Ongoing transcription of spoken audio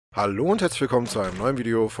Hallo und herzlich willkommen zu einem neuen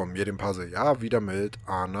Video von mir, dem Pazzel. Ja, wieder mit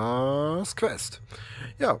Annas Quest.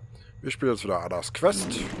 Ja, wir spielen jetzt wieder Annas Quest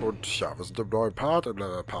und ja, wir sind im neuen Part,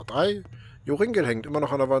 Part 3. Joringel hängt immer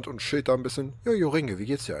noch an der Wand und chillt da ein bisschen. Ja, Joringel, wie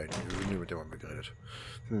geht's dir eigentlich? Mit dem haben wir geredet.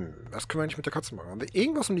 Was können wir eigentlich mit der Katze machen? Haben wir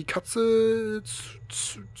irgendwas, um die Katze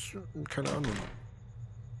keine Ahnung.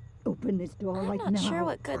 Open this door I'm right not sure now.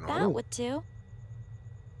 what good that would do.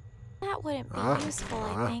 That wouldn't be useful,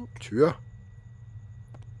 I think. Tür.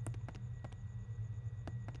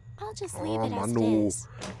 I'll just leave Oh, it as it Mano. is.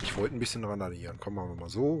 Ich wollte ein bisschen randalieren. Komm, machen wir mal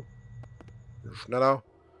so. Schneller.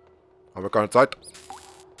 Haben wir keine Zeit.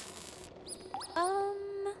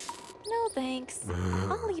 No thanks.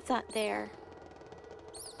 I'll leave that there.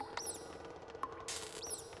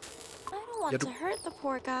 I don't want to hurt the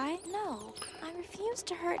poor guy. No, I refuse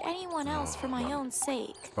to hurt anyone else for my own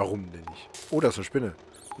sake. Warum denn nicht? Oh, da ist eine Spinne.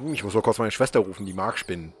 Ich muss mal kurz meine Schwester rufen, die mag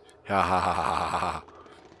Spinnen. Hahaha.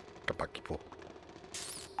 Kapakipo.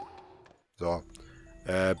 So.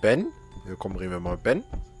 Ben? Hier kommen, reden wir mal mit Ben.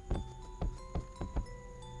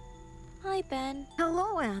 Hi, Ben.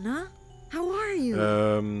 Hello, Anna. How are you?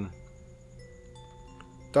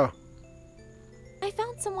 Da. I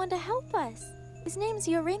found someone to help us. His name's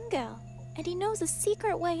Yoringo, and he knows a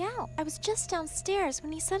secret way out. I was just downstairs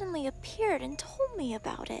when he suddenly appeared and told me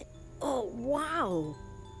about it. Oh, wow.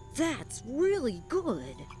 That's really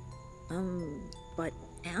good. But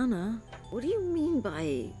Anna, what do you mean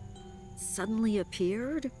by suddenly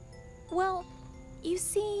appeared? Well, you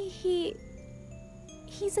see,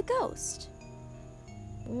 he's a ghost.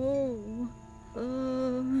 Oh,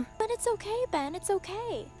 But it's okay, Ben, it's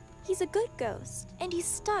okay. He's a good ghost, and he's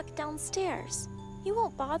stuck downstairs. He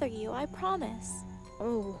won't bother you, I promise.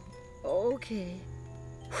 oh, okay.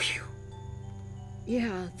 Phew.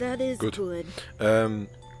 Yeah, that is Gut. good.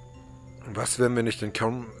 Was werden wir nicht denn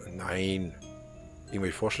kaum... Nein.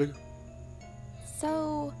 Irgendwelche Vorschläge?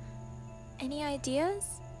 So, any ideas?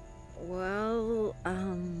 Well,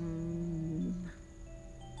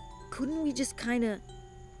 couldn't we just kind of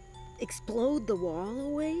explode the wall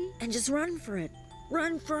away and just run for it?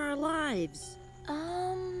 Run for our lives.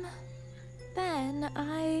 Ben,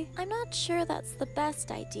 I'm not sure that's the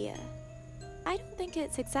best idea. I don't think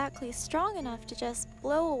it's exactly strong enough to just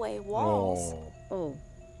blow away walls. Oh,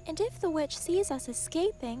 And if the witch sees us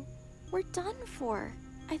escaping, we're done for.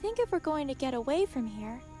 I think if we're going to get away from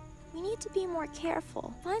here, we need to be more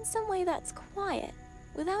careful. Find some way that's quiet,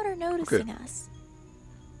 without her noticing us.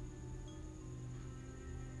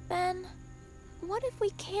 Ben, what if we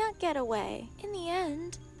can't get away? In the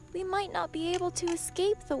end, we might not be able to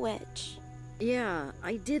escape the witch. yeah,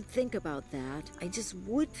 I did think about that. I just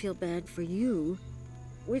would feel bad for you.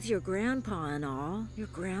 With your grandpa and all. Your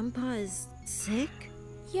grandpa is sick?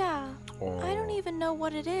 Yeah, Oh. I don't even know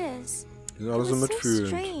what it is. Die sind It alle so was so mitfühlend.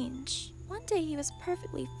 strange. One day he was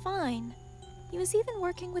perfectly fine. He was even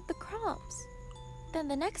working with the crops. Then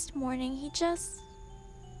the next morning he just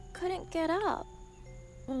couldn't get up.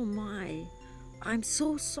 Oh my. I'm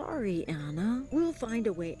so sorry, Anna. We'll find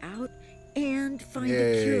a way out and find a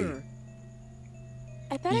Yay. cure.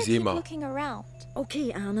 I better Easy, keep Ma. looking around.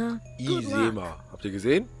 Okay, Anna. Good luck. Isema. Habt ihr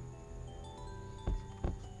gesehen?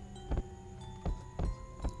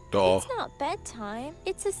 Doch. It's not bedtime.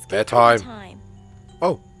 It's escape Bedtime. time.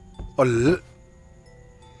 Oh. Olle.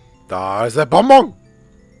 Da ist der Bonbon.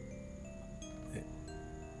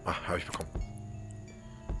 Ah, habe ich bekommen.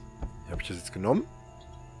 Habe ich das jetzt genommen?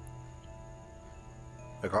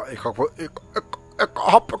 Ich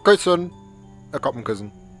hab ein Kissen. Ich hab ein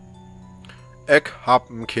Kissen. Ich hab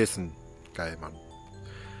ein Kissen. Geil, Mann.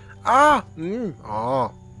 Ah!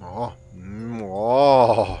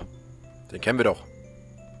 Oh. Den kennen wir doch.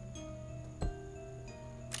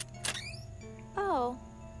 Oh,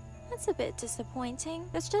 that's a bit disappointing.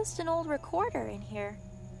 There's just an old recorder in here,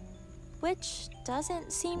 which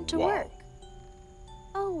doesn't seem to Wow. work.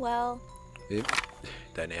 Oh well.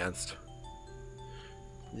 Dein Ernst?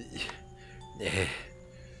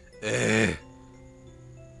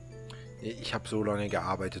 Ich habe so lange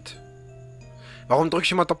gearbeitet. Warum drücke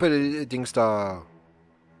ich immer Doppel-Dings da?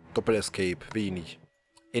 Doppel-Escape. Will ich nicht.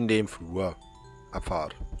 In dem Flur.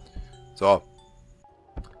 Abfahrt. So.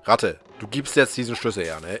 Ratte, du gibst jetzt diesen Schlüssel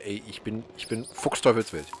her, ne? Ey, ich bin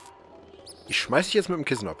Fuchsteufelswild. Ich schmeiß dich jetzt mit dem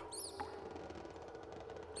Kissen ab.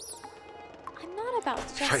 I'm not about to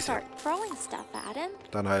just Scheiße. start throwing stuff at him.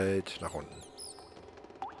 Dann halt nach unten.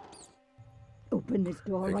 Open this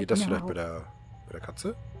door right Geht das vielleicht now. bei der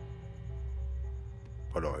Katze?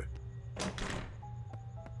 Oh lol.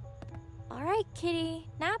 All right, kitty,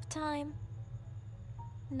 nap time.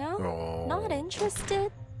 No, Oh. not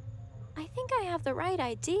interested. I think I have the right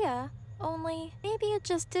idea. Only, maybe it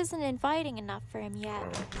just isn't inviting enough for him yet.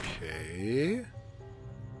 Okay.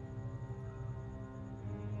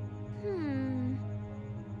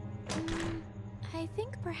 I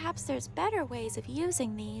think perhaps there's better ways of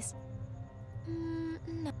using these.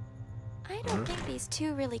 No. I don't think these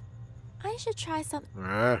two really... I should try some...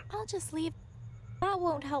 I'll just leave... That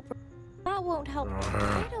won't help. That won't help.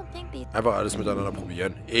 I don't think these... Einfach alles miteinander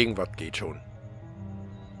probieren. Irgendwas geht schon.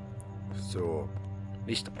 So.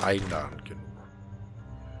 Nicht einladen genug.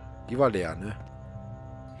 Die war leer, ne?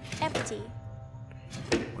 Empty.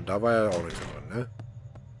 Und da war ja auch nichts drin, ne?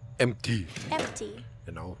 Empty. Empty.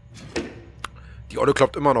 Genau. Die Olle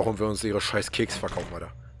kloppt immer noch und will uns ihre scheiß Keks verkaufen,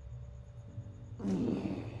 Alter.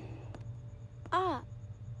 Ah.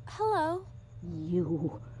 Hello.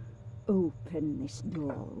 You open this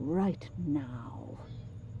door right now.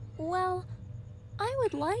 Well, I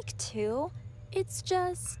would like to. It's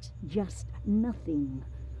just... Just nothing.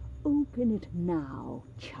 Open it now,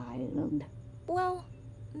 child. Well,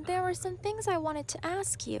 there were some things I wanted to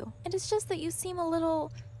ask you, and it's just that you seem a little...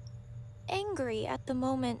 angry at the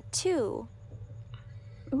moment, too.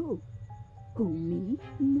 Oh. Oh, me?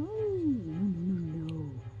 No, no.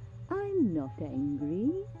 I'm not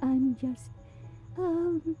angry. I'm just,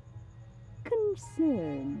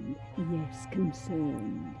 concerned. Yes,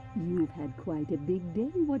 concerned. You've had quite a big day,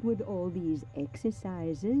 what with all these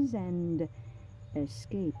exercises and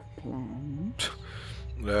escape plans.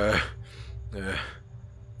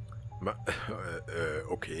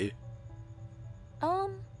 Okay.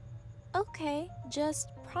 Okay. Just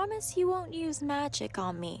promise you won't use magic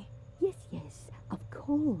on me. Yes, of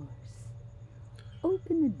course.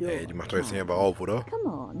 Open the door. Ey, die macht doch jetzt nicht einfach auf, oder? Come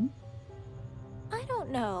on. I don't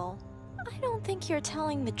know. I don't think you're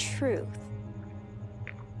telling the truth.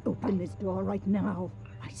 Open this door right now.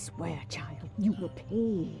 I swear, child, you will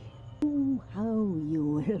pay. Oh, how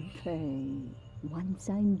you will pay. Once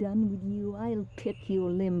I'm done with you, I'll pick you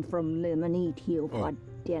limb from limb and eat you for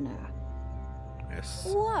dinner. Yes.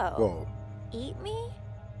 Whoa. Wow. Eat me?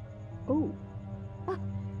 Oh. Oh.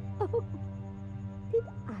 Did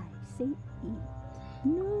I say eat?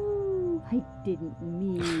 No, I didn't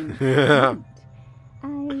mean eat.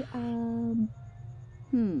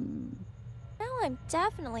 Now I'm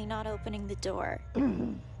definitely not opening the door.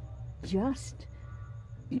 Just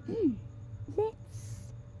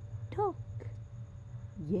let's talk.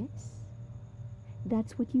 Yes?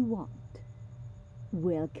 That's what you want.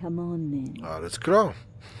 Well, come on then. Alles klar.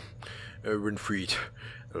 Winfried.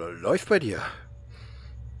 Läuft bei dir.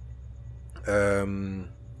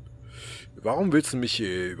 Warum willst du mich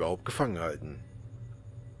hier überhaupt gefangen halten?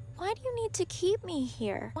 Why do you need to keep me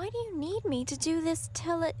here? Why do you need me to do this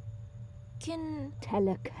telekinesis?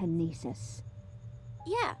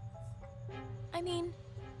 Yeah. I mean,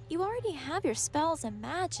 you already have your spells and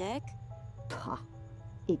magic. Pah,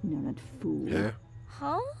 ignorant fool. Yeah.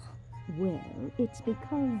 Huh? Well, it's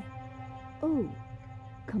because... Oh,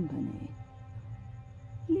 company.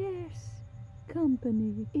 Yes,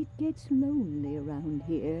 company. It gets lonely around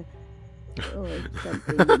here. Or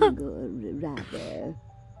something good, rather.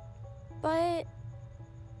 But...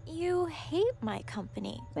 you hate my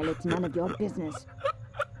company. Well, it's none of your business.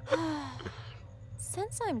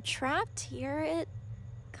 Since I'm trapped here, it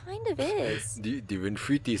kind of is. Die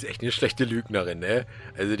Winfried, die ist echt eine schlechte Lügnerin, ne?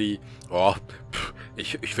 Also die... Oh,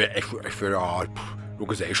 ich will ja nur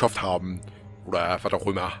Gesellschaft haben. Oder was auch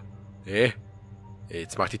immer. Ne?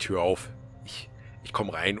 Jetzt mach die Tür auf. Ich komm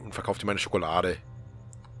rein und verkauf dir meine Schokolade.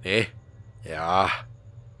 Ne? Ja.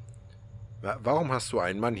 Warum hast du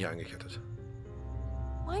einen Mann hier angekettet?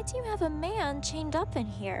 Why do you have a man chained up in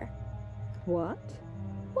here? What?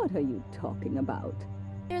 What are you talking about?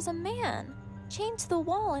 There's a man chained to the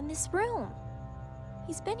wall in this room.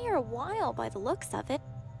 He's been here a while by the looks of it.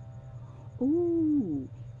 Oh,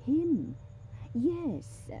 him.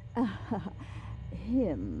 Yes,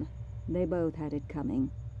 him. They both had it coming.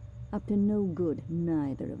 Up to no good,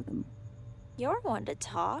 neither of them. You're one to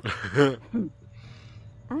talk.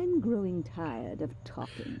 I'm growing tired of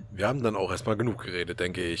talking. Wir haben dann auch erstmal genug geredet,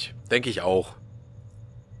 denke ich. Denke ich auch.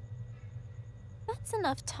 That's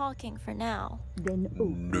enough talking for now. Then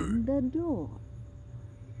open the door.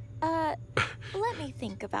 Let me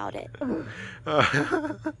think about it.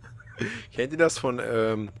 Kennt ihr das von,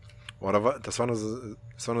 das war eine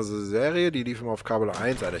Serie, die lief immer auf Kabel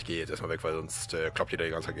 1. Alter, ich gehe jetzt erstmal weg, weil sonst kloppt jeder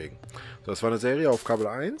die ganze Zeit dagegen. So, das war eine Serie auf Kabel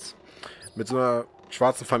 1 mit so einer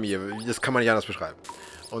schwarzen Familie. Das kann man nicht anders beschreiben.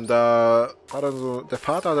 Und da war dann so, der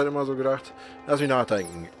Vater hat dann immer so gedacht, lass mich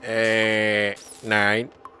nachdenken. Nein.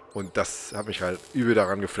 Und das hat mich halt übel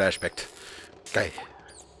daran geflashbackt. Geil.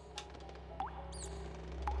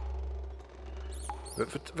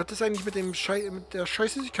 Was ist eigentlich mit dem mit der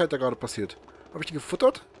Scheißigkeit da gerade passiert? Habe ich die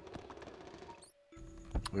gefuttert?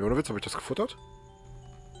 Ja, ohne Witz, habe ich das gefuttert?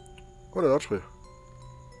 Oh, der Lautsprecher.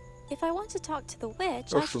 If I want to talk to the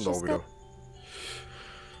witch, Ja, I should stimmt auch just wieder. go.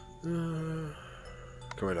 Können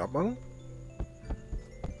wir den abmachen?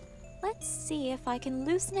 Let's see if I can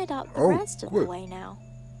loosen it up the Oh, rest of cool. the way now.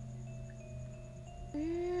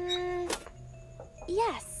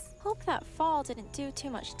 Yes. Hope that fall didn't do too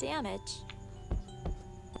much damage.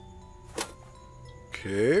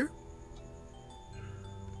 Okay.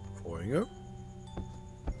 Vorhänge.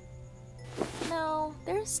 No,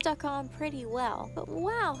 they're stuck on pretty well. But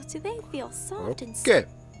wow, do they feel soft and Okay.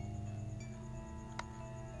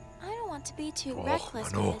 I don't want to be too Och,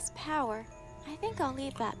 reckless Mano. with this power. I think I'll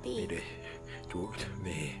leave that be.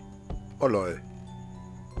 Nee. Oh lol.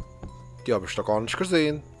 Die habe ich da gar nicht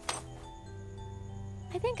gesehen.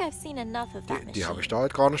 I think I've seen enough of that Die habe ich machine. da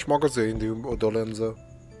halt gar nicht mal gesehen, die Odolense.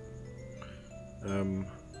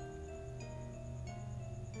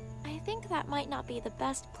 I think that might not be the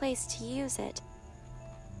best place to use it.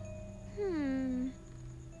 I'm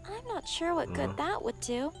not sure what good that would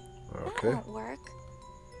do. Okay. That won't work.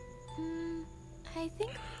 I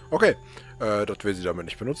think Okay. Das will sie damit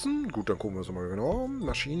nicht benutzen. Gut, dann gucken wir uns mal genau.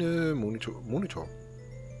 Maschine, Monitor.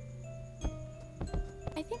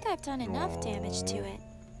 I've done enough damage to it.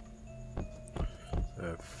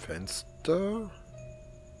 Fenster.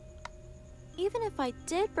 Even if I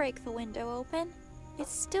did break the window open,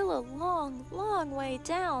 it's still a long, long way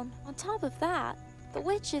down. On top of that, the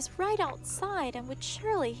witch is right outside and would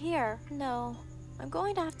surely hear. No, I'm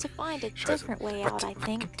going to have to find a Scheiße. different way out, I Was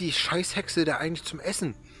think. gibt die Scheißhexe da eigentlich zum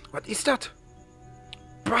Essen? Was ist das?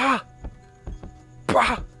 Bah!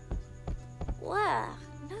 Bah! Blah,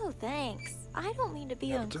 no thanks. I don't mean to be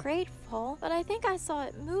Ja, bitte? ungrateful, but I think I saw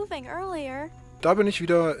it moving earlier. Da bin ich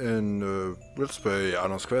wieder in Let's Play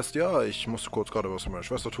Annas Quest. Ja, ich musste kurz gerade was für meine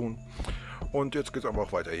Schwester tun. Und jetzt geht's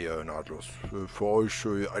einfach weiter hier nahtlos. Für euch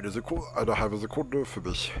eine Sekunde, eine halbe Sekunde, für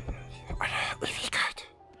mich eine Ewigkeit.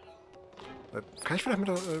 Kann ich vielleicht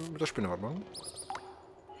mit der Spinne was machen?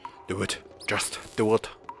 Do it. Just do it.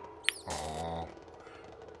 Oh.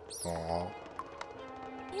 Oh.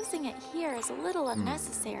 Using it here is a little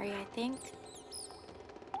unnecessary, I think.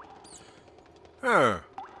 Ah.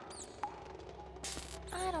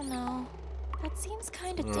 I don't know. That seems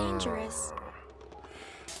kind of dangerous.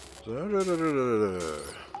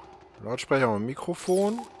 Lautsprecher und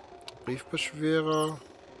Mikrofon. Briefbeschwerer.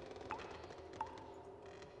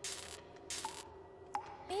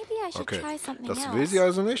 Maybe I should Okay, try something das else. will sie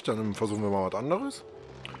also nicht. Dann versuchen wir mal was anderes.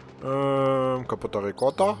 Kaputter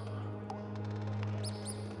Rekorder.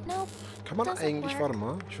 Nope. Kann man Doesn't eigentlich, work. warte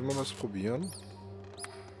mal, ich will mal was probieren.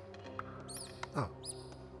 Ah,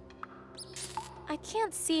 I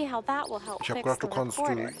can't see how that will help ich habe fix gedacht, the du kannst,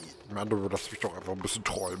 recorder. Mann, du lass mich doch einfach ein bisschen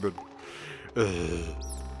träumen.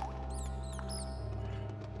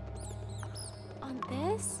 On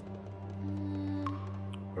this?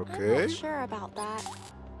 I'm Okay, not sure about that.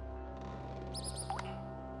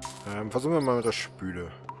 versuchen wir mal mit der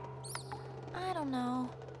Spüle. I don't know.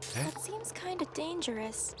 Hä? That seems kind of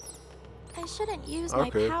dangerous. I shouldn't use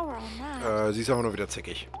Okay. my power on that. Sie ist aber nur wieder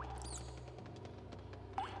zickig.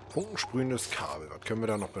 Funkensprühendes Kabel, was können wir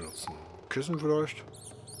da noch benutzen? Kissen vielleicht?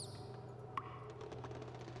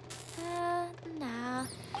 Nah.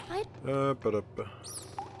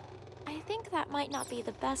 I think that might not be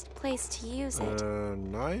the best place to use it.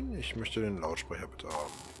 Nein, ich möchte den Lautsprecher bitte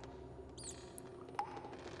haben.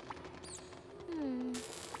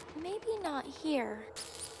 Maybe not here.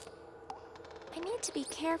 I need to be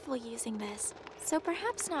careful using this, so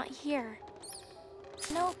perhaps not here.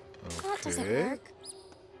 Nope, that doesn't Okay. work.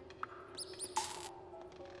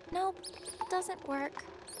 Nope, doesn't work.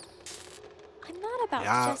 I'm not about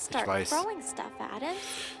Ja, to just ich start weiß. throwing stuff at him.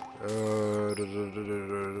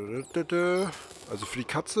 Also für die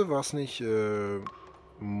Katze war es nicht schön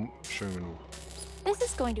genug. This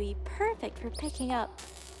is going to be perfect for picking up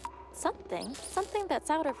something. Something that's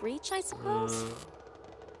out of reach, I suppose.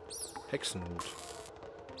 Hexenhut.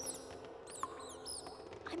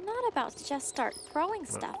 I'm not about to just start throwing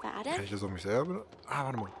stuff at Kann him. ich das auf mich selber? Ah,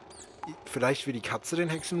 warte mal. Vielleicht will die Katze den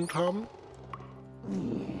Hexenhut haben?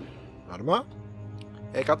 Warte mal.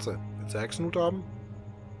 Hey Katze, willst du den Hexenhut haben?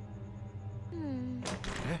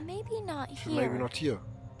 Hä? Maybe not Ich will maybe here. not hier.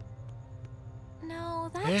 No,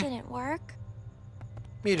 that Hä? didn't work.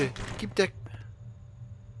 Mädel, gib der...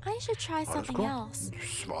 I should try Alles something klar? else.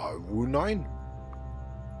 Das war wohl nein.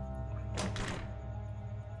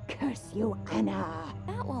 Curse you, Anna.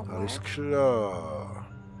 That won't Alles work. klar.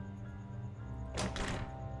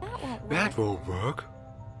 That won't That work. won't work.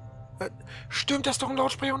 Stimmt, das ist doch ein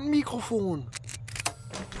Lautsprecher und ein Mikrofon.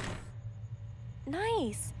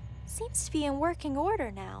 Nice. Seems to be in working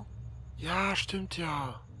order now. Ja, stimmt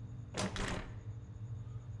ja.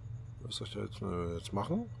 Was soll ich da jetzt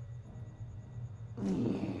machen?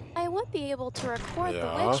 I would be able to record the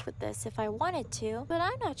witch with this if I wanted to, but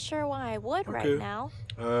I'm not sure why I would right now.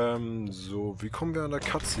 So, wie kommen wir an der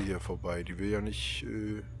Katze hier vorbei? Die will ja nicht, so,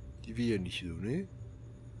 ne?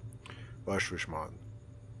 Weißt du, ich mal.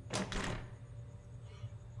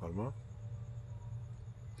 Warte mal.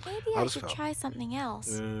 Maybe I should try something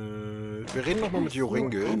else. Wir reden nochmal mit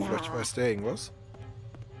Joringel. Vielleicht weiß der irgendwas.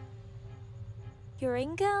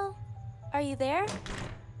 Joringel? Are you there?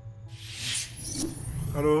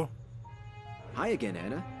 Hallo? Hi again,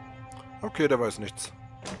 Anna. Okay, der weiß nichts.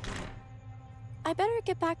 I better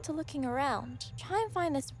get back to looking around. Try and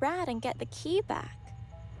find this rat and get the key back.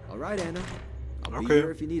 All right, Anna. I'll be Okay.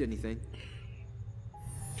 here if you need anything.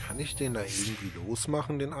 Kann ich den da irgendwie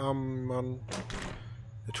losmachen, den armen Mann?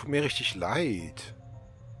 Der tut mir richtig leid.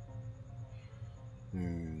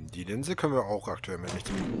 Die Linse können wir auch aktuell mit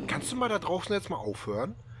nichts. Kannst du mal da draußen jetzt mal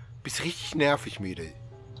aufhören? Bist richtig nervig, Mädel.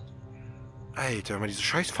 Alter, mal diese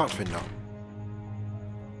scheiß Pfadfinder.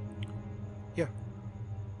 Ja.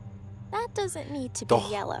 That doesn't need to Doch.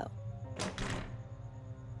 be yellow.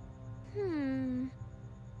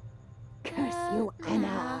 Curse you,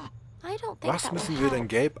 Anna. I don't think Was that müssen will wir help. denn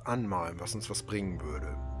gelb anmalen, was uns was bringen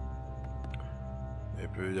würde?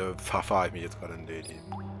 Da verfahre ich mich jetzt gerade in Daily.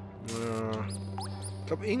 Ich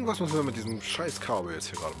glaube, irgendwas müssen wir mit diesem scheiß Kabel jetzt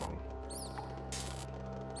hier gerade machen.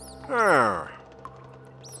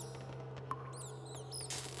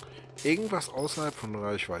 Irgendwas außerhalb von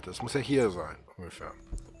Reichweite. Das muss ja hier sein, ungefähr.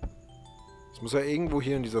 Das muss ja irgendwo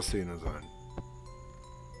hier in dieser Szene sein.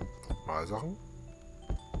 Mal Sachen.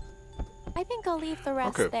 I think I'll leave the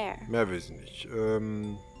rest Okay, there. mehr will sie nicht.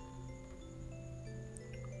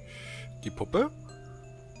 Die Puppe?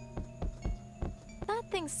 That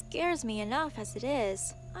thing scares me enough as it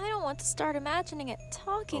is. I don't want to start imagining it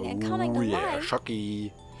talking and coming to yeah, life.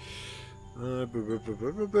 Schocki.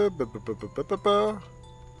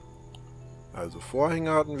 Also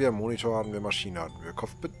Vorhänge hatten wir, Monitor hatten wir, Maschine hatten wir.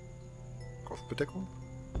 Kopfbedeckung?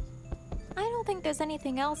 I don't think there's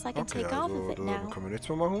anything else I can Okay, take off also of it da now. können wir nichts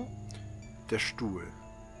mehr machen. Der Stuhl.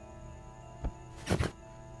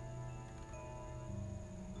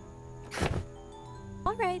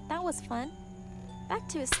 Alright, that was fun. Back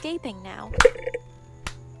to escaping now.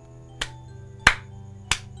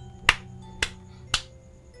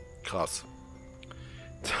 Krass.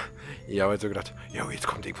 Ich habe jetzt so gedacht, ja, jetzt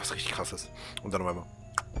kommt irgendwas richtig Krasses. Und dann auf einmal,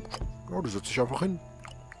 ja, du setzt dich einfach hin.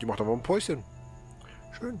 Die macht aber ein Päuschen.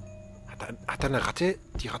 Schön. Hat da eine Ratte?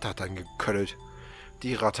 Die Ratte hat einen geködelt.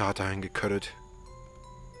 Die Ratte hat einen geködelt.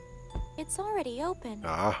 It's already open.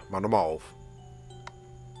 Ja, mach nochmal auf.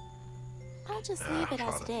 I'll just leave it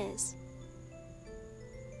as it is.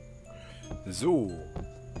 So.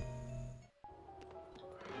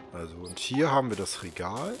 Also, und hier haben wir das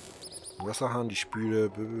Regal. Wasserhahn, die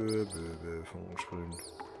Spüle, von Spülen.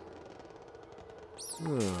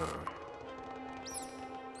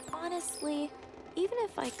 Honestly, even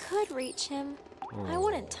if I could reach him, I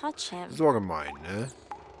wouldn't touch him. So gemein, ne?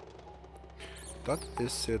 Das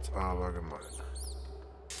ist jetzt aber gemein.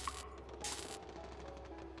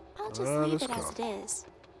 I'll just Alles leave it as klar. it is.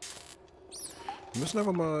 Wir müssen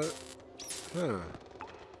einfach mal... Ja.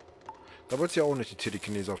 Da wolltest du ja auch nicht die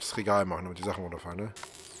Telekinese auf das Regal machen, damit die Sachen runterfallen, ne?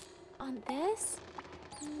 On this?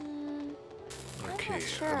 I'm Okay, not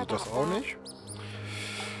sure also das about auch that. nicht.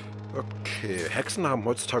 Okay, Hexen haben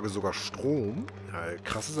heutzutage sogar Strom. Ja,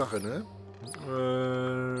 krasse Sache, ne?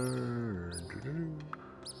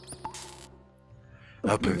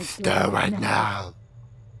 Open the door right now.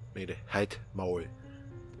 Mädel, halt Maul.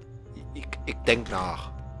 Ich denk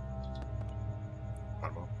nach.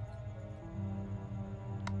 Warte mal.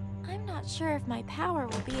 I'm not sure if my power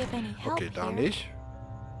will be of any help Okay, da here. nicht.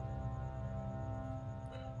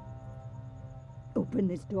 Open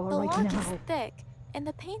this door The right lock is now. thick, and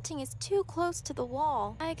the painting is too close to the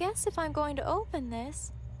wall. I guess if I'm going to open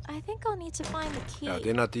this, I think I'll need to find the key. Ja,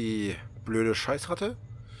 den hat die blöde Scheißratte.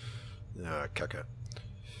 Ja, Kacke.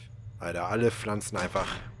 Alter, alle Pflanzen einfach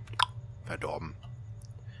verdorben.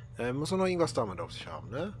 Muss noch irgendwas damit auf sich haben,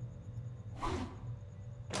 ne?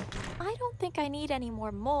 I don't think I need any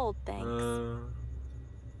more mold, thanks.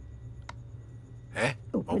 Hä?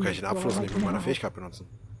 Warum kann ich den Abfluss nicht mit meiner Fähigkeit benutzen?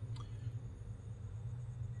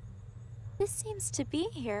 This seems to be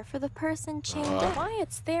here for the person chained up. Why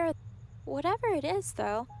it's there? Whatever it is,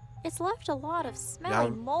 though, it's left a lot of Ja, smelly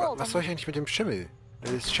mold. was soll ich eigentlich mit dem Schimmel?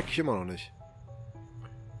 Das check ich immer noch nicht.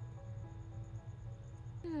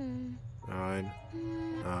 Nein.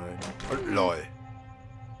 Nein. Und lol.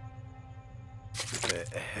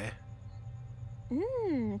 Hä?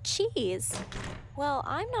 Cheese. Well,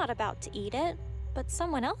 I'm not about to eat it, but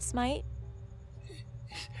someone else might.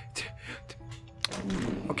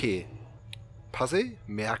 Okay. Pazzel,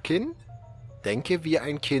 merken, denke wie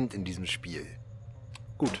ein Kind in diesem Spiel.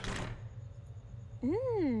 Gut.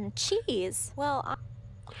 Cheese. Well,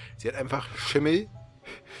 Sie hat einfach Schimmel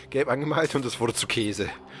gelb angemalt und es wurde zu Käse.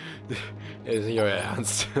 Das ist nicht euer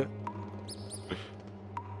Ernst.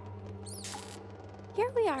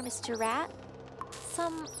 here we are, Mr. Rat.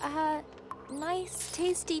 Some, nice,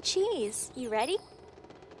 tasty cheese. You ready?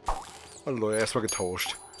 Oh Leute, erstmal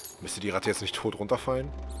getauscht. Müsste die Ratte jetzt nicht tot runterfallen?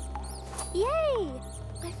 Yay!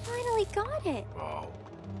 I finally got it. Wow.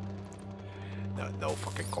 No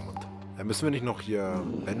fucking comment. Müssen wir nicht noch hier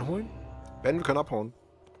Ben holen? Ben, wir können abhauen.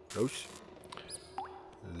 Los.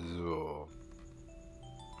 So.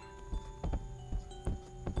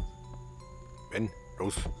 Ben,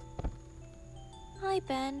 los. Hi,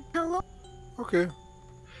 Ben. Hello. Okay.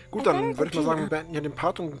 Gut, dann würde ich mal sagen, wir beenden hier den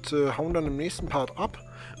Part und hauen dann im nächsten Part ab.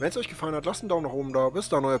 Wenn es euch gefallen hat, lasst einen Daumen nach oben da. Bis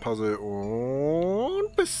dann, euer Pazzel.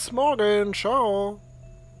 Und bis morgen. Ciao.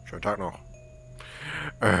 Schönen Tag noch.